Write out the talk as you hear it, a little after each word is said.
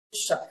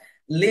So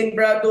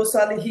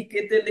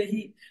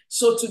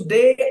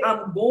today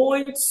I'm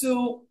going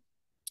to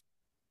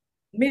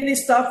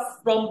minister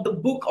from the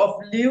book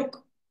of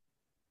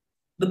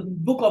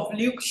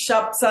Luke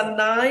chapter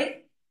 9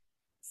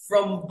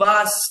 from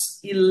verse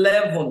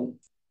 11.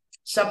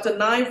 Chapter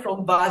 9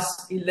 from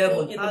verse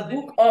 11. In the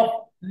book of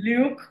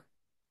Luke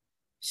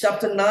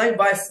chapter 9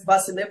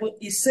 verse 11,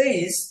 it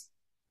says,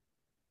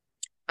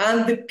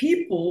 "And the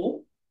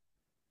people,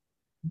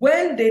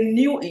 when they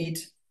knew it,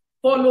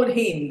 followed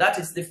him," that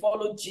is, they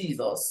followed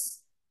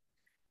Jesus,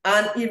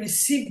 "and he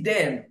received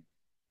them,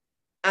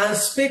 and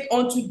spake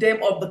unto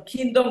them of the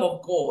kingdom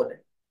of God,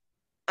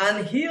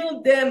 and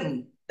healed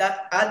them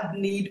that had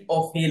need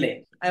of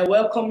healing." I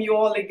welcome you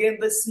all again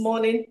this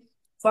morning.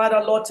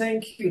 Father, Lord,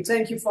 thank you.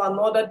 Thank you for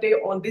another day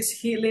on this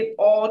healing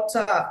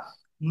altar.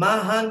 In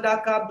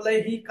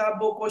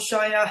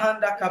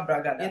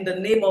the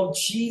name of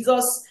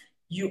Jesus,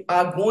 you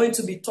are going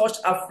to be touched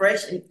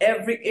afresh in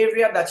every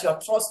area that you are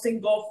trusting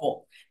God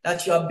for,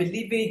 that you are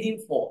believing him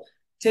for.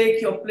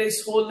 Take your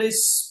place, Holy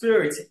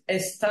Spirit.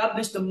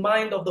 Establish the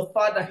mind of the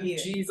Father here.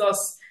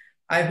 Jesus,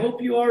 I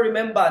hope you all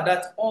remember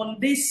that on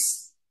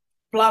this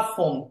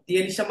platform, the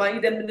Elishama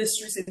Ideh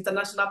Ministries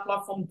International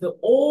platform, the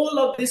whole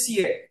of this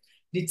year,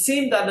 the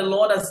theme that the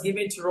Lord has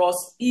given to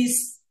us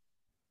is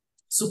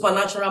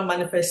supernatural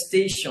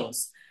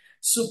manifestations.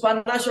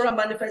 Supernatural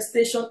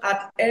manifestation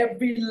at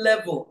every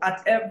level,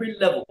 at every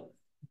level.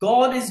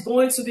 God is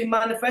going to be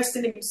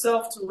manifesting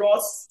himself to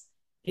us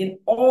in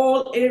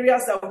all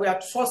areas that we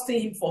are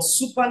trusting him for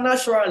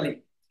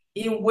supernaturally,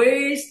 in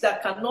ways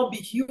that cannot be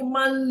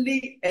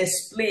humanly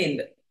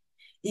explained,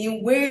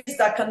 in ways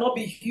that cannot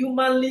be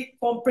humanly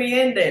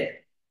comprehended.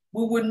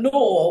 We will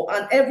know,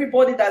 and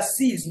everybody that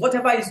sees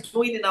whatever is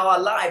doing in our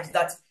lives,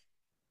 that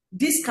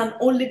this can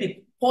only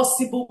be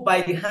possible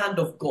by the hand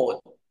of God.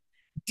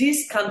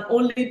 This can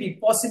only be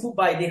possible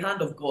by the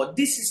hand of God.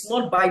 This is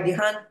not by the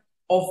hand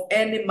of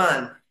any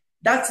man.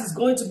 That is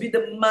going to be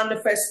the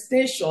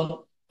manifestation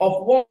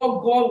of what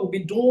God will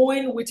be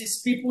doing with his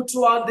people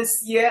throughout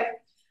this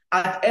year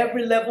at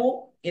every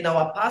level, in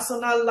our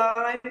personal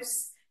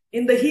lives,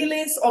 in the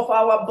healings of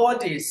our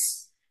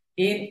bodies,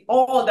 in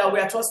all that we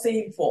are trusting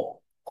him for,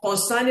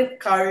 concerning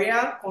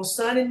career,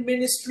 concerning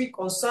ministry,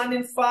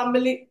 concerning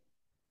family,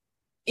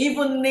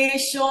 even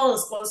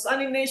nations.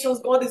 Concerning nations,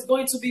 God is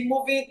going to be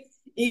moving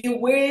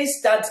in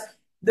ways that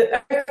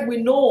the earth, we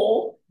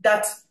know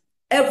that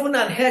heaven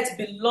and earth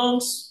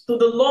belongs to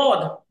the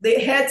Lord. The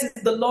earth is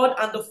the Lord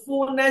and the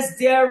fullness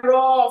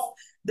thereof,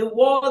 the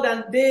world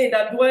and they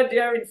that dwell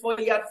therein. For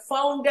he had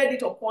founded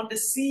it upon the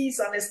seas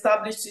and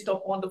established it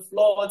upon the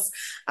floods,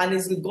 and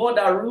is the God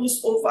that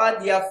rules over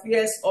the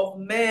affairs of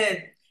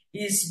men.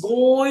 Is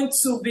going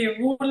to be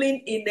ruling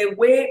in a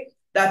way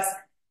that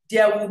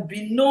there will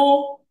be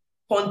no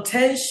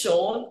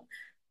contention,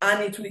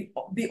 and it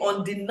will be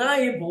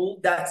undeniable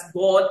that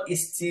God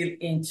is still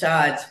in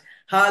charge.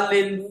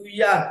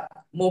 Hallelujah.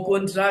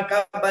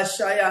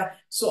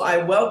 So I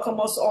welcome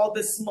us all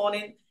this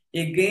morning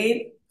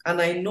again,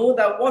 and I know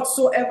that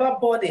whatsoever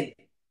burden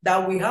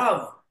that we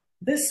have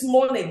this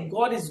morning,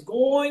 God is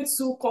going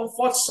to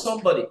comfort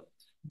somebody.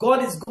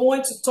 God is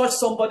going to touch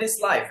somebody's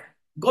life.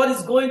 God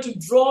is going to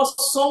draw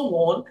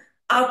someone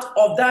out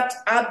of that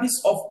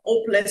abyss of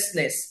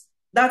hopelessness,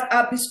 that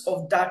abyss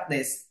of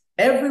darkness.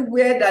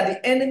 Everywhere that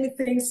the enemy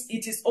thinks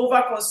it is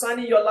over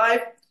concerning your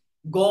life,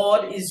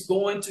 God is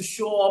going to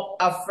show up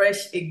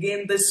afresh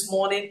again this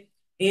morning.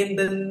 In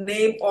the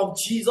name of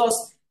Jesus,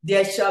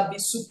 there shall be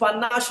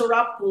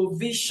supernatural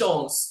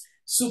provisions.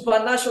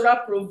 Supernatural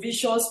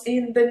provisions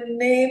in the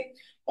name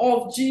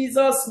of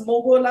Jesus.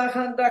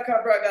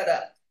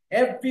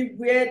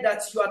 Everywhere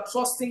that you are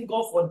trusting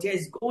God for, there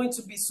is going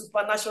to be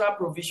supernatural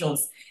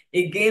provisions.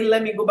 Again,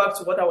 let me go back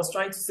to what I was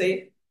trying to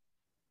say.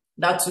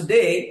 That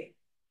today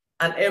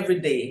and every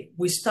day,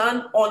 we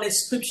stand on a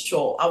scripture.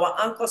 Our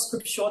anchor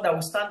scripture that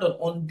we stand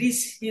on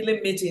this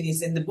healing meeting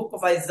is in the book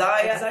of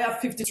Isaiah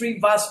 53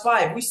 verse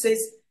 5, which says,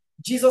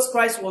 "Jesus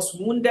Christ was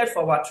wounded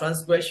for our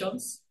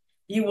transgressions.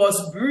 He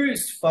was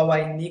bruised for our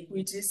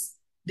iniquities.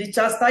 The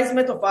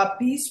chastisement of our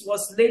peace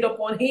was laid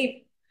upon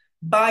him.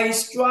 By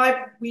his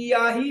stripe we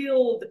are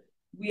healed."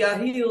 We are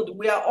healed.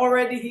 We are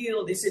already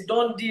healed. It's a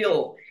done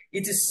deal.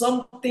 It is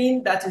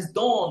something that is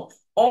done.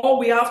 All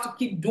we have to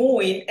keep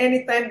doing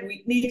anytime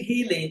we need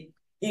healing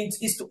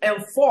is to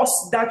enforce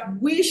that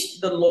which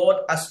the Lord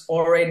has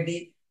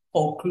already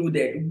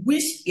concluded,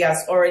 which he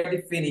has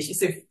already finished.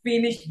 It's a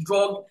finished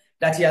drug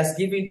that he has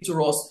given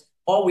to us.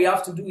 All we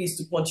have to do is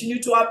to continue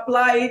to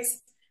apply it,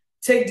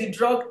 take the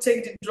drug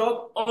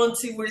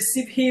until we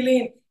receive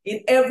healing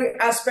in every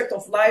aspect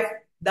of life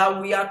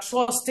that we are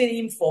trusting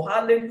him for.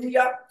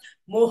 Hallelujah.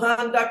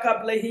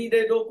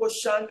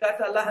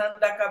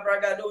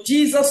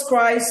 Jesus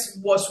Christ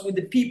was with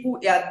the people.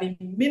 He had been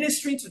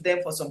ministering to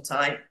them for some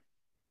time,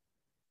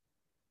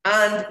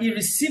 and he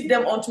received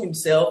them unto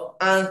himself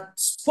and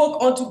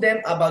spoke unto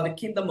them about the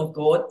kingdom of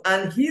God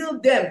and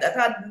healed them that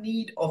had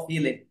need of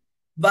healing.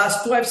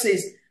 Verse 12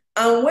 says,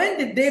 "And when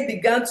the day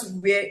began to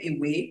wear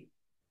away,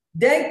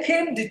 Then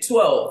came the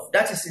 12,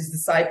 that is his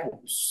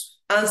disciples,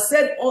 and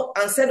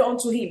said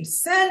unto him,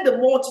 Send the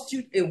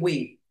multitude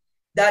away,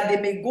 that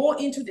they may go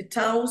into the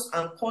towns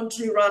and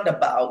country round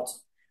about,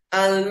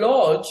 and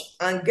lodge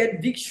and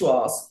get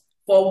victuals,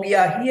 for we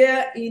are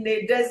here in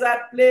a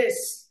desert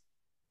place.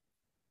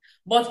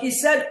 But he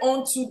said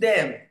unto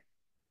them,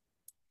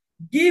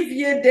 Give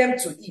ye them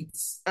to eat.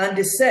 And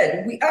they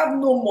said, We have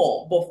no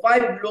more but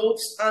 5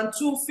 loaves and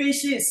 2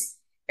 fishes,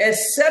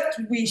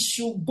 except we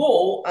should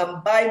go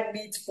and buy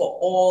meat for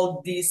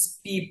all these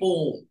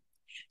people.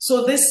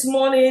 So this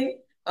morning,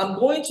 I'm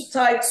going to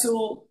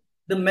title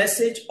the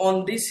message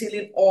on this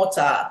healing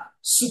altar,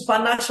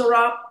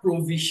 Supernatural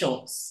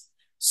Provisions.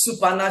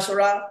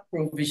 Supernatural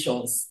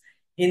Provisions.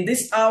 In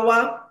this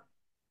hour,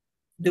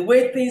 the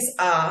way things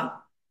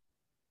are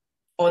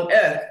on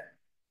earth,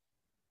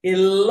 a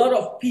lot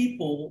of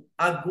people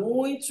are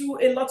going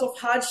through a lot of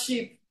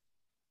hardship.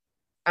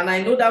 And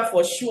I know that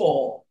for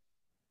sure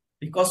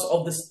because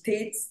of the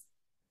state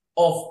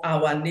of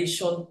our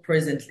nation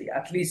presently,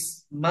 at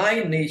least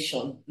my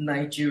nation,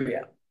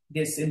 Nigeria.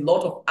 There's a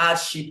lot of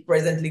hardship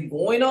presently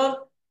going on.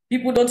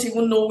 People don't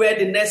even know where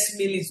the next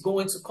meal is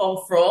going to come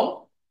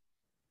from.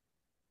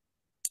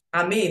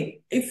 I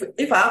mean,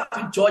 if I have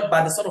to judge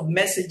by the sort of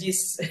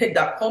messages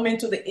that come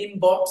into the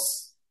inbox,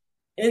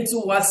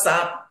 into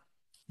WhatsApp,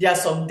 there are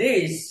some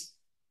days,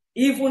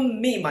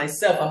 even me,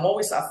 myself, I'm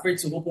always afraid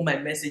to open my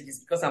messages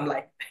because I'm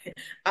like,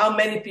 how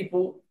many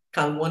people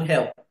can one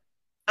help?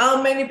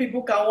 How many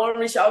people can one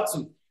reach out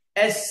to?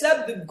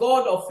 Except the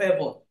God of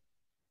heaven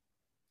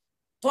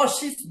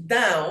touches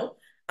down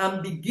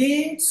and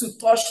begin to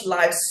touch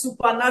lives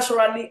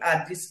supernaturally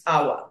at this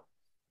hour.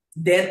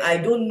 Then I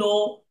don't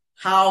know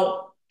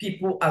how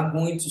people are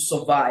going to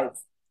survive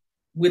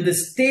with the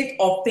state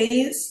of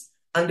things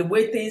and the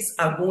way things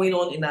are going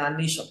on in our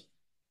nation.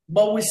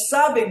 But we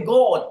serve a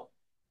God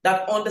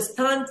that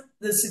understands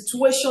the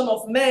situation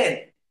of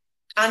men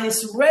and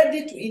is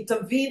ready to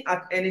intervene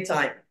at any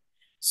time.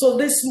 So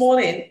this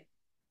morning,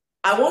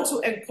 I want to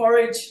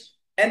encourage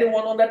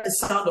anyone under the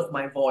sound of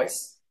my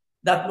voice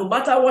that no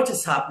matter what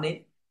is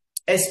happening,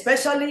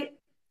 especially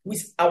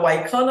with our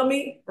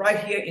economy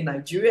right here in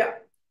Nigeria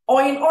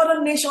or in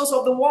other nations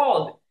of the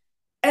world,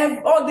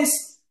 all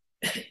this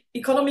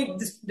economic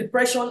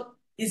depression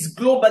is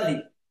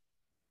globally,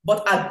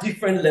 but at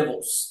different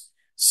levels.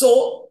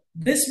 So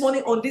this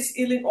morning on this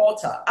healing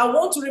altar, I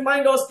want to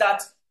remind us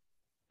that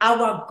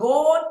our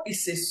God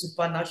is a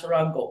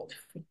supernatural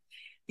God.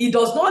 It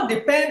does not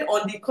depend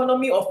on the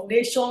economy of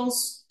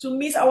nations to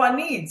meet our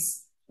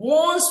needs.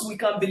 Once we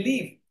can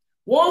believe,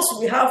 once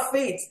we have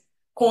faith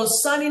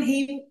concerning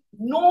Him,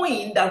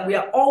 knowing that we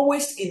are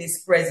always in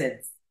His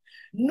presence,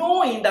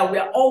 knowing that we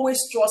are always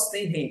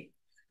trusting Him,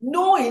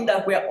 knowing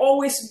that we are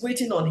always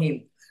waiting on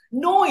Him,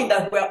 knowing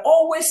that we are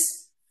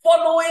always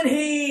following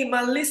Him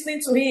and listening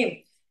to Him.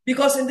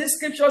 Because in these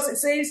scriptures it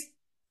says,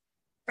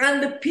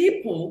 and the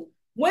people,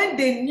 when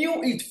they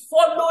knew it,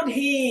 followed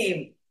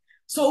Him.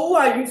 So who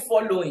are you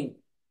following?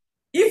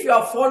 If you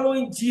are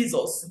following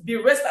Jesus, be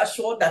rest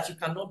assured that you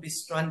cannot be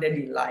stranded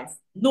in life.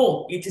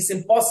 No, it is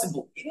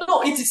impossible.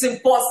 No, it is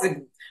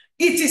impossible.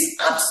 It is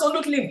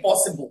absolutely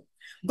impossible.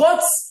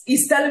 God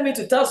is telling me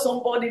to tell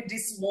somebody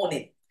this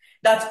morning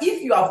that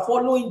if you are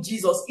following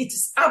Jesus, it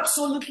is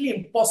absolutely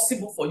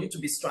impossible for you to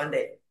be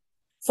stranded.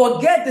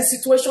 Forget the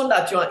situation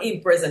that you are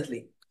in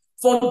presently.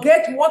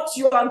 Forget what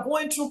you are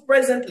going through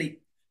presently.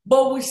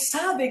 But we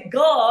serve a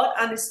God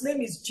and His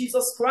name is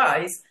Jesus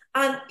Christ,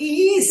 and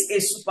He is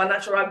a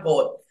supernatural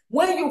God.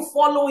 When you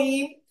follow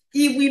Him,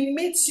 He will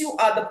meet you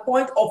at the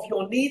point of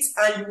your needs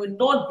and you will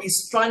not be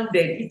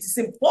stranded. It is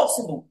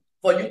impossible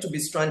for you to be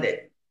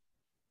stranded.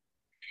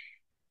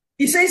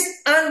 He says,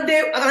 and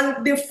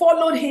they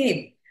followed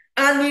Him,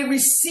 and He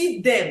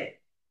received them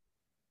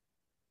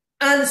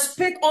and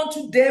spake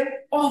unto them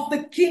of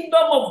the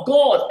kingdom of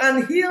God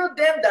and healed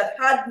them that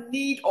had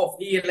need of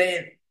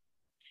healing.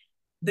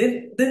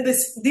 Then did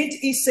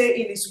He say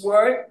in His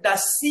word that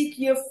seek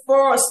ye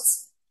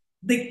first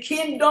the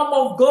kingdom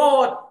of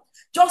God?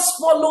 Just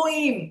follow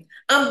Him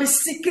and be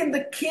seeking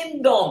the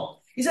kingdom.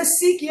 He says,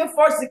 seek ye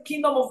first the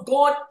kingdom of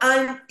God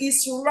and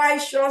His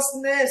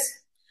righteousness,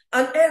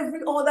 and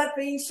every other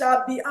thing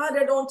shall be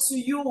added unto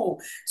you.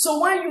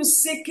 So when you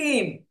seek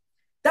Him,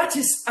 that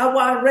is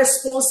our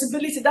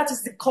responsibility. That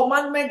is the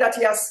commandment that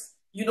He has,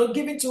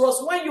 given to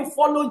us. When you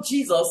follow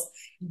Jesus,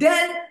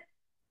 then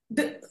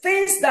the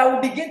things that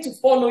will begin to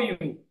follow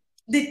you,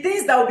 the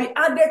things that will be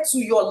added to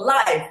your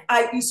life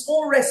are His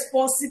own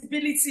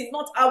responsibility,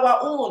 not our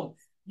own.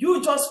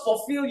 You just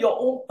fulfill your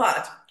own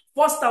part.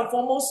 First and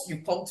foremost,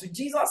 you come to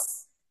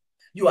Jesus.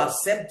 You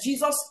accept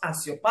Jesus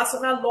as your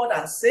personal Lord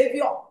and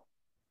Savior.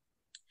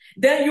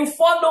 Then you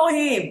follow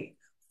Him.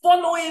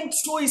 Follow Him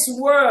through His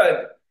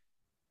word.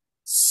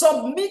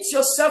 Submit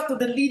yourself to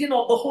the leading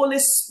of the Holy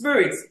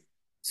Spirit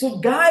to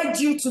guide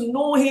you to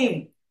know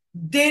Him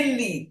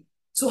daily,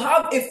 to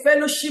have a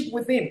fellowship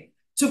with Him,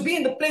 to be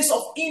in the place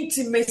of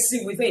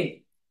intimacy with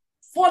Him.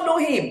 Follow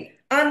Him.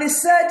 And He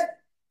said,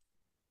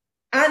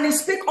 and He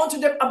spake unto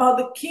them about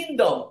the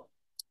kingdom.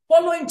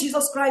 Following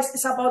Jesus Christ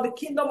is about the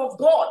kingdom of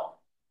God.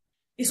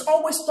 It's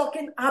always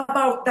talking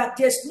about that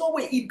there's no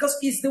way, because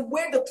it's the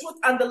way, the truth,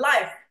 and the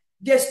life.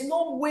 There's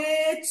no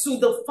way to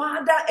the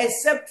Father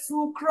except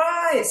through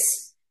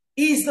Christ.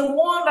 He's the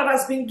one that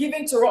has been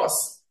given to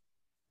us.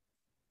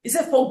 He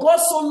said, for God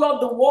so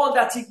loved the world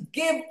that he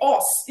gave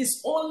us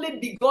his only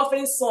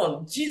begotten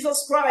Son,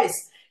 Jesus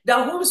Christ,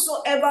 that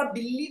whosoever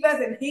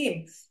believeth in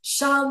him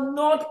shall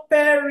not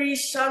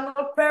perish,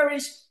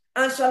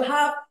 and shall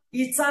have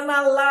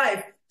eternal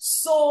life.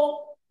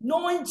 So,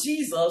 knowing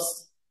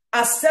Jesus,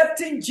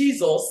 accepting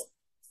Jesus,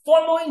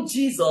 following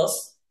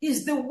Jesus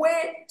is the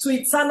way to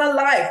eternal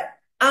life.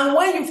 And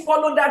when you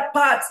follow that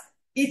path,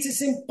 it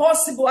is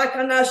impossible, I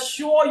can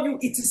assure you,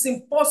 it is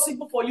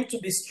impossible for you to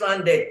be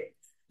stranded.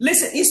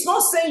 Listen, it's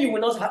not saying you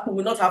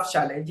will not have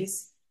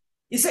challenges.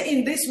 He said,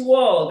 in this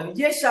world,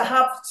 ye shall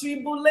have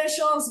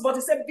tribulations, but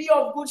he said, be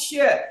of good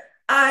cheer.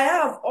 I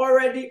have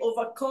already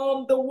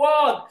overcome the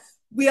world.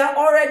 We are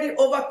already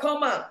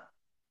overcomer.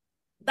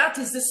 That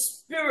is the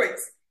spirit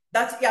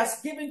that he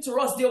has given to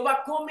us, the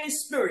overcoming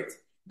spirit.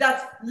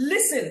 That,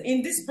 listen,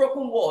 in this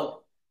broken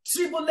world,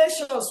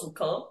 tribulations will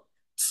come,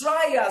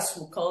 trials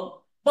will come,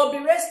 but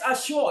be rest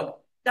assured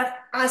that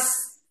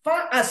as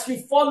far as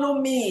you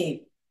follow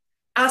me,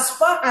 as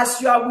far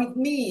as you are with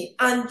me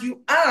and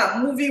you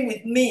are moving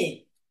with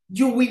me,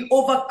 you will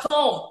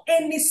overcome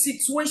any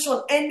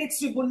situation, any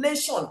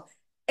tribulation,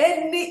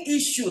 any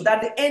issue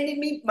that the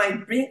enemy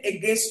might bring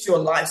against your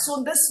life.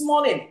 So this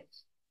morning,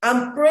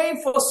 I'm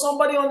praying for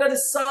somebody under the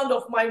sound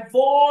of my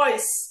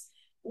voice.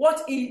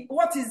 What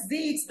is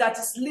it that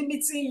is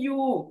limiting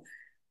you?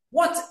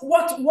 What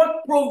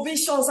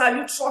provisions are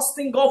you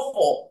trusting God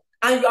for?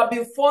 And you have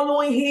been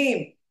following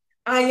him.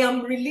 I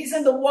am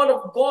releasing the word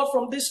of God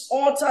from this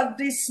altar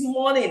this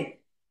morning,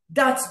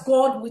 that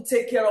God will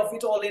take care of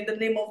it all in the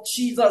name of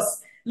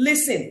Jesus.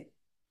 Listen.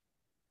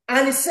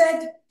 And he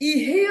said,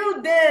 he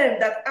healed them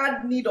that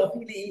had need of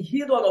healing. He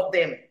healed all of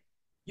them.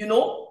 You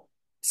know,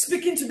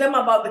 speaking to them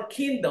about the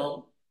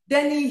kingdom,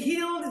 then he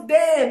healed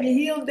them. He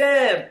healed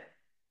them.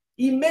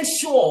 He made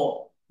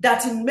sure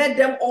that he met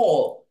them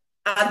all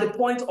at the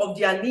point of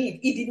their need.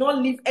 He did not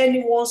leave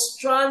anyone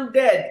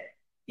stranded.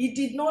 He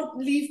did not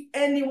leave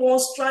anyone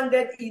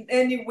stranded in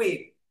any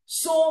way.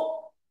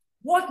 So,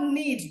 what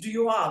need do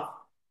you have?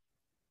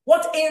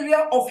 What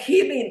area of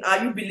healing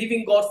are you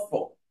believing God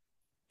for?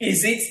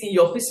 Is it in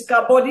your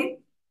physical body?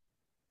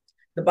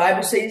 The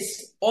Bible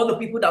says all the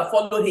people that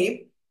followed him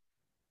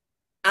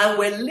and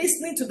were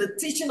listening to the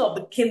teaching of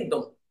the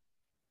kingdom,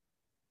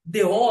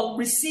 they all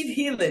received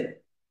healing.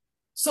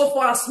 So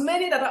for as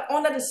many that are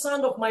under the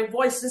sound of my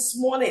voice this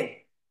morning,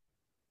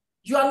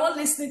 you are not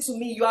listening to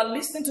me, you are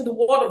listening to the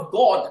word of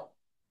God,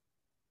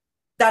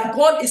 that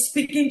God is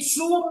speaking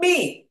through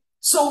me.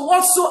 So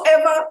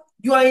whatsoever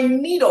you are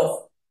in need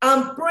of,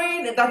 I'm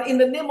praying that in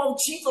the name of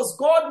Jesus,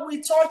 God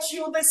will touch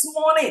you this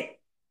morning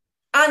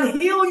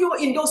and heal you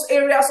in those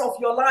areas of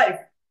your life,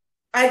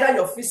 either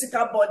your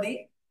physical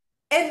body,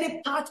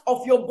 any part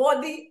of your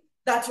body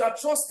that you are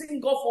trusting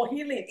God for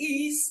healing.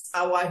 Is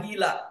our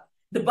healer.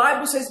 The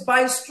Bible says,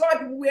 by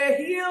stripes we are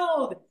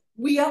healed.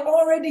 We are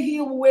already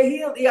healed. We are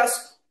healed. He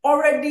has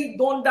already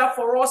done that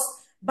for us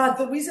by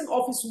the reason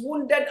of his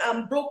wounded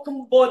and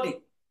broken body.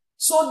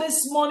 So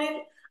this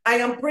morning, I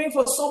am praying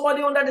for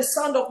somebody under the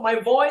sound of my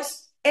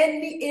voice.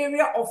 Any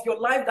area of your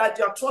life that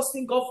you are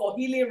trusting God for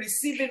healing,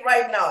 receive it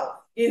right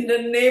now. In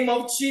the name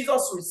of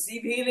Jesus,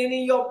 receive healing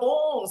in your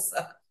bones.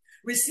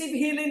 Receive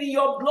healing in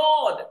your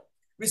blood.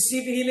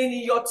 Receive healing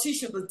in your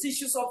tissue, the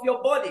tissues of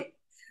your body.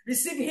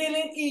 Receive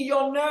healing in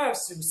your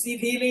nerves.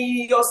 Receive healing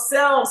in your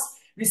cells.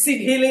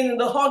 Receive healing in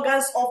the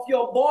organs of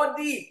your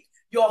body,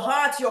 your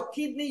heart, your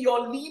kidney,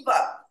 your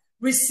liver.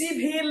 Receive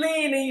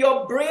healing in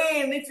your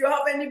brain. If you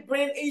have any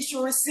brain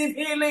issue, receive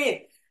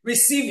healing.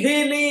 Receive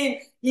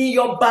healing in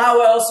your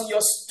bowels, in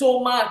your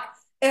stomach,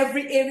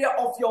 every area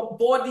of your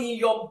body, in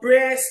your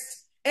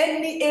breast,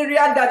 any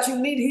area that you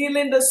need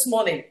healing this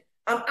morning.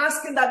 I'm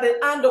asking that the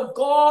hand of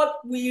God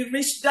will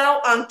reach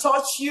down and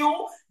touch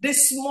you this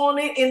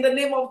morning in the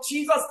name of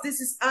Jesus. This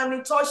is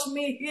an Touch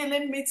Me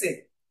healing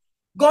meeting.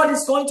 God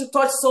is going to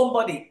touch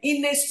somebody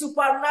in a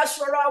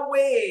supernatural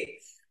way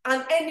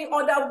and any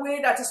other way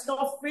that is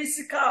not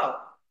physical.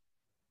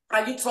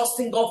 Are you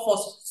trusting God for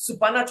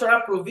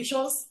supernatural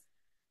provisions?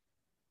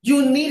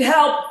 You need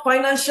help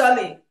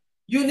financially.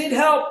 You need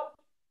help,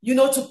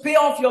 to pay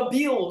off your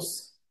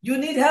bills. You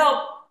need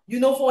help,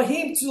 for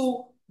him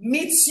to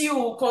meet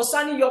you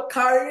concerning your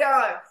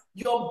career,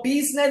 your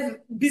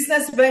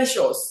business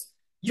ventures,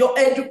 your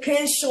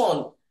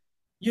education,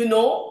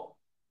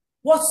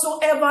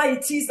 whatsoever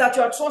it is that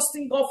you are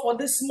trusting God for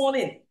this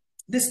morning.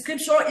 The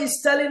scripture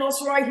is telling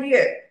us right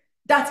here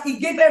that he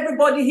gave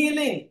everybody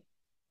healing.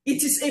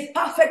 It is a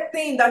perfect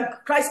thing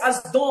that Christ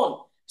has done.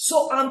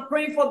 So I'm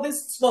praying for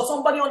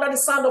somebody under the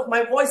sound of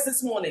my voice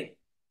this morning.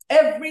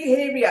 Every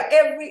area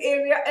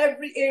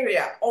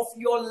of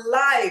your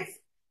life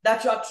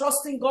that you are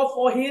trusting God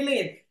for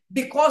healing,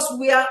 because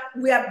we are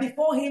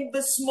before him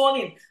this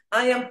morning.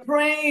 I am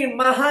praying,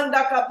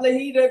 Mahanda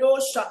Kaplehide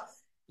Dosha.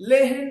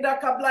 Lehenda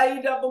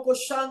kablaida boko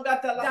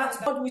shanga tala.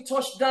 That's what we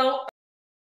touch down